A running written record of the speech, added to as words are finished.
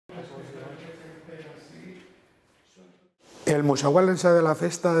El Museu Valencià de la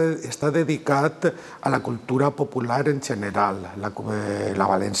Festa està dedicat a la cultura popular en general, la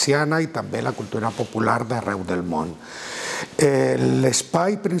valenciana i també la cultura popular d'arreu del món.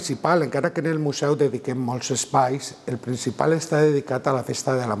 L'espai principal, encara que en el museu dediquem molts espais, el principal està dedicat a la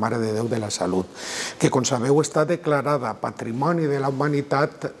Festa de la Mare de Déu de la Salut, que, com sabeu, està declarada Patrimoni de la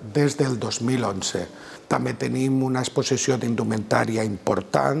Humanitat des del 2011. També tenim una exposició d'indumentària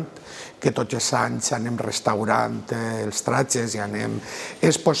important, que tots els anys anem restaurant els tratges i anem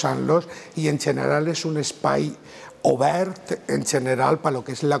exposant-los, i en general és un espai obert en general per al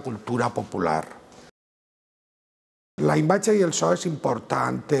que és la cultura popular. La imatge i el so és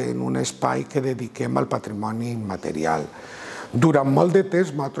important en un espai que dediquem al patrimoni immaterial. Durant molt de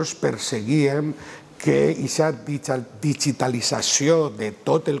temps nosaltres perseguíem que aquesta digitalització de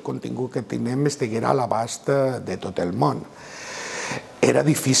tot el contingut que tenim estiguera a l'abast de tot el món. Era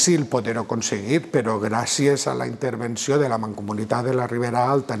difícil poder-ho aconseguir, però gràcies a la intervenció de la Mancomunitat de la Ribera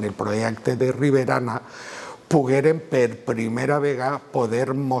Alta en el projecte de RIBERANA, poguérem per primera vegada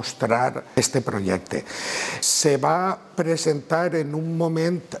poder mostrar aquest projecte. Se va presentar en un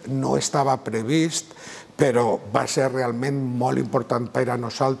moment, no estava previst, però va ser realment molt important per a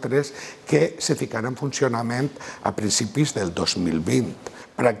nosaltres que se ficara en funcionament a principis del 2020.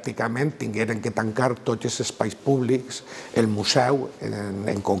 Pràcticament tingueren que tancar tots els espais públics, el museu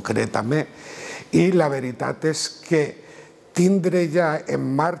en concret també, i la veritat és que tindre ja en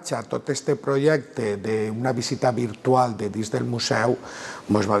marxa tot aquest projecte d'una visita virtual de dins del museu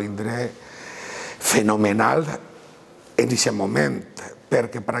ens va vindre fenomenal en aquest moment,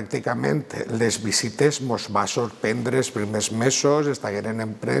 perquè pràcticament les visites ens va sorprendre els primers mesos, estigueren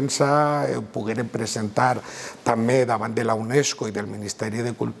en premsa, pogueren presentar també davant de la UNESCO i del Ministeri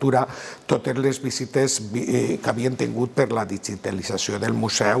de Cultura totes les visites que havien tingut per la digitalització del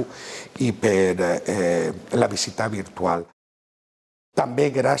museu i per la visita virtual. També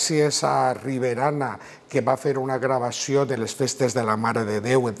gràcies a RIBERANA, que va fer una gravació de les festes de la Mare de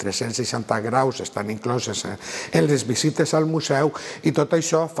Déu en 360 graus, estan incloses en les visites al museu, i tot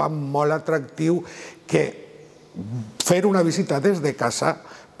això fa molt atractiu que fer una visita des de casa,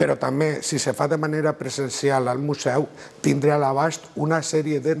 però també, si se fa de manera presencial al museu, tindrà a l'abast una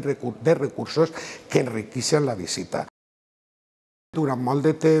sèrie de recursos que enriqueixen la visita. Durant molt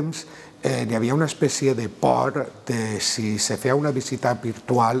de temps hi havia una espècie de por de si se feia una visita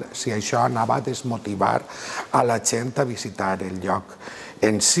virtual, si això anava a desmotivar a la gent a visitar el lloc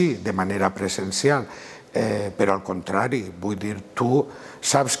en si, de manera presencial. Però al contrari, vull dir, tu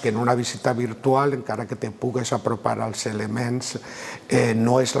saps que en una visita virtual, encara que te pugues apropar als elements,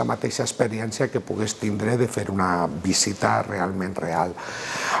 no és la mateixa experiència que pugues tindre de fer una visita realment real.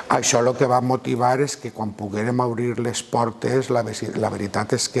 Això el que va motivar és que quan poguérem obrir les portes, la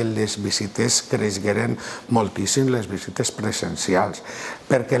veritat és que les visites creixeren moltíssim, les visites presencials,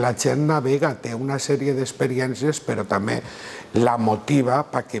 perquè la gent navega, té una sèrie d'experiències, però també la motiva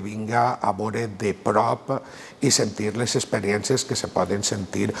perquè vinga a veure de prop i sentir les experiències que se poden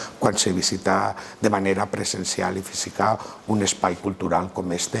sentir quan se visita de manera presencial i física un espai cultural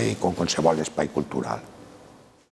com este i com qualsevol espai cultural.